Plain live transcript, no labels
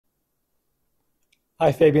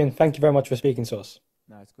Hi Fabian, thank you very much for speaking to us.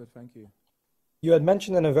 No, it's good, thank you. You had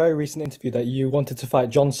mentioned in a very recent interview that you wanted to fight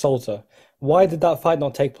John Salter. Why did that fight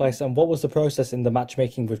not take place, and what was the process in the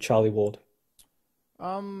matchmaking with Charlie Ward?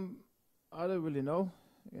 Um, I don't really know.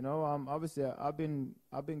 Obviously I've been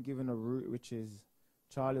given a route which is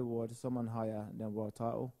Charlie Ward, someone higher than world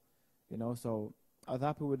title. So I was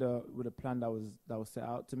happy with the plan that was set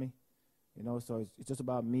out to me. So it's just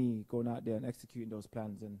about me going out there and executing those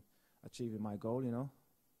plans and achieving my goal.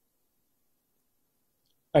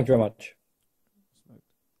 Thank you very much. Respect.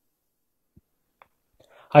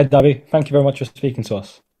 Hi Davy, thank you very much for speaking to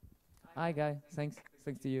us. Hi, guy. Thanks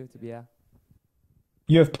to you to be here.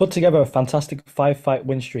 You have put together a fantastic five-fight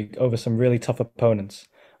win streak over some really tough opponents.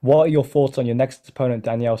 What are your thoughts on your next opponent,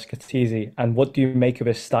 Daniel Scatizzi, and what do you make of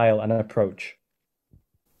his style and approach?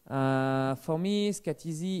 For me,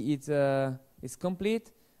 Scatizzi it's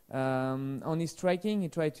complete. On his striking, he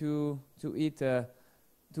tried to hit,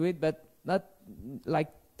 but not like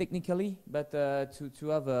technically, but to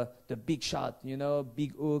have the big shot,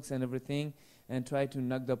 big hooks and everything, and try to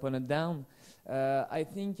knock the opponent down. I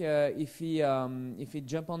think if he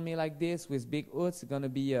jump on me like this with big hooks, it's gonna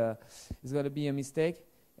be a mistake,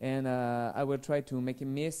 and I will try to make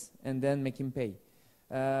him miss and then make him pay.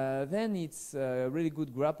 Then it's a really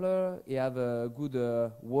good grappler. He have a good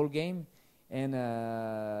wall game and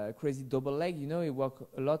crazy double leg. He work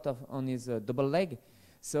a lot on his double leg.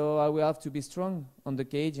 So I will have to be strong on the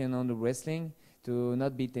cage and on the wrestling to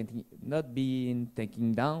not be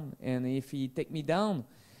taking down. And if he take me down,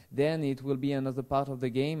 then it will be another part of the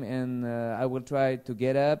game, and I will try to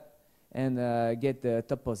get up and get the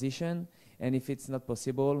top position. And if it's not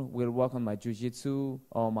possible, we'll work on my jiu-jitsu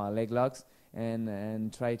or my leg locks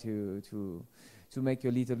and try to make a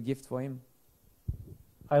little gift for him.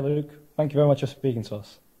 Hi Luke, thank you very much for speaking to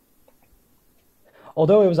us.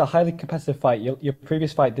 Although it was a highly competitive fight, your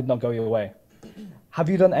previous fight did not go your way. Have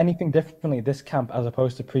you done anything differently this camp as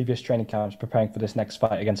opposed to previous training camps preparing for this next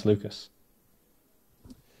fight against Lucas?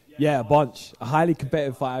 Yeah, a bunch. A highly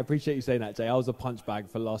competitive fight. I appreciate you saying that, Jay. I was a punch bag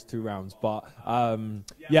for the last 2 rounds, but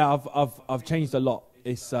yeah, I've changed a lot.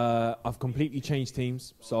 I've completely changed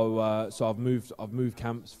teams. So I've moved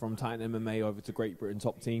camps from Titan MMA over to Great Britain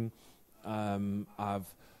Top Team. I've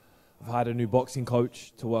had a new boxing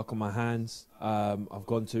coach to work on my hands. I've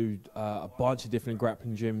gone to a bunch of different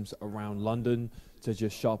grappling gyms around London to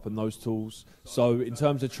just sharpen those tools. So in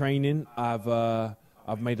terms of training, I've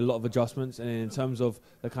made a lot of adjustments, and in terms of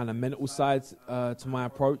the kind of mental side to my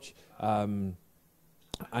approach,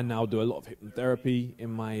 I now do a lot of hypnotherapy in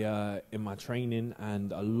my training,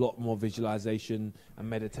 and a lot more visualization and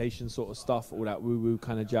meditation sort of stuff, all that woo-woo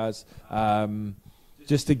kind of jazz,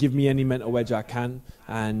 just to give me any mental edge I can.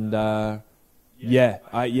 And like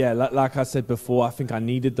I said before, I think I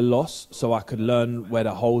needed the loss so I could learn where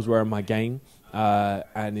the holes were in my game,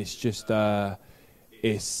 and it's just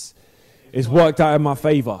it's worked out in my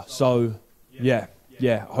favour. So yeah.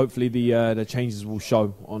 Hopefully the changes will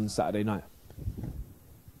show on Saturday night.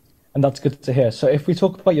 And that's good to hear. So if we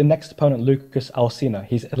talk about your next opponent, Lucas Alcina,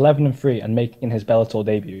 he's 11-3 and making his Bellator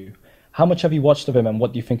debut. How much have you watched of him, and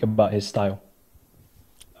what do you think about his style?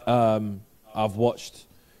 I've watched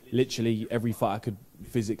literally every fight I could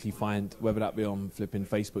physically find, whether that be on flipping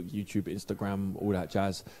Facebook, YouTube, Instagram, all that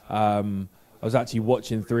jazz. I was actually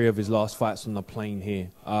watching 3 of his last fights on the plane here.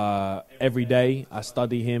 Every day I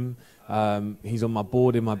study him. He's on my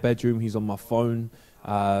board in my bedroom. He's on my phone.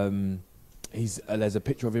 There's a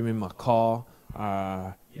picture of him in my car.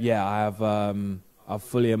 I've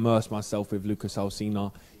fully immersed myself with Lucas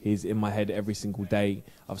Alcina. He's in my head every single day.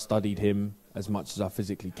 I've studied him as much as I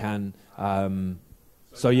physically can.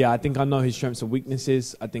 So yeah, I think I know his strengths and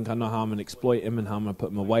weaknesses. I think I know how I'm going to exploit him and how I'm going to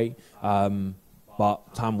put him away.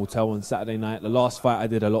 But time will tell on Saturday night. The last fight I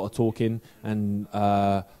did a lot of talking and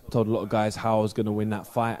told a lot of guys how I was going to win that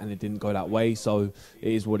fight, and it didn't go that way. So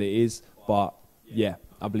it is what it is. But yeah,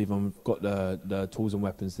 I believe I've got the tools and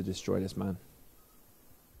weapons to destroy this man.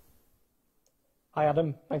 Hi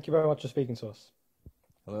Adam, thank you very much for speaking to us.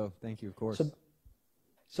 Hello, thank you, of course.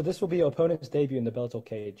 So this will be your opponent's debut in the Bellator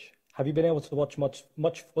cage. Have you been able to watch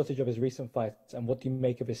much footage of his recent fights, and what do you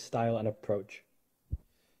make of his style and approach?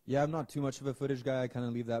 Yeah, I'm not too much of a footage guy. I kind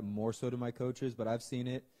of leave that more so to my coaches, but I've seen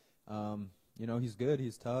it. He's good.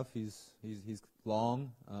 He's tough. He's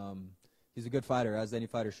long. He's a good fighter, as any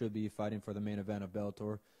fighter should be, fighting for the main event of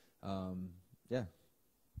Bellator. Yeah.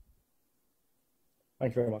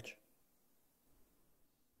 Thank you very much.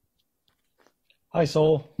 Hi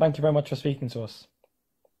Saul, thank you very much for speaking to us.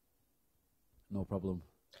 No problem.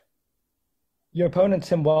 Your opponent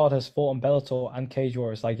Tim Wild has fought on Bellator and Cage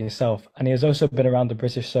Warriors like yourself, and he has also been around the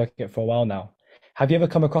British circuit for a while now. Have you ever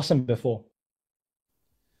come across him before?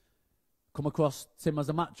 Come across Tim as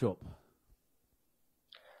a matchup?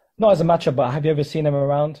 Not as a matchup, but have you ever seen him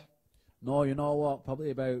around? No, you know what?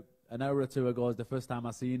 Probably about an hour or two ago is the first time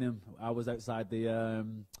I seen him. I was outside the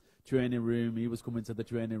training room. He was coming to the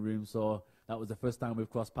training room, so that was the first time we've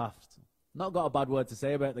crossed paths. Not got a bad word to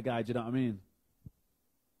say about the guy, do you know what I mean?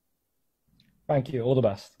 Thank you. All the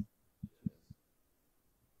best.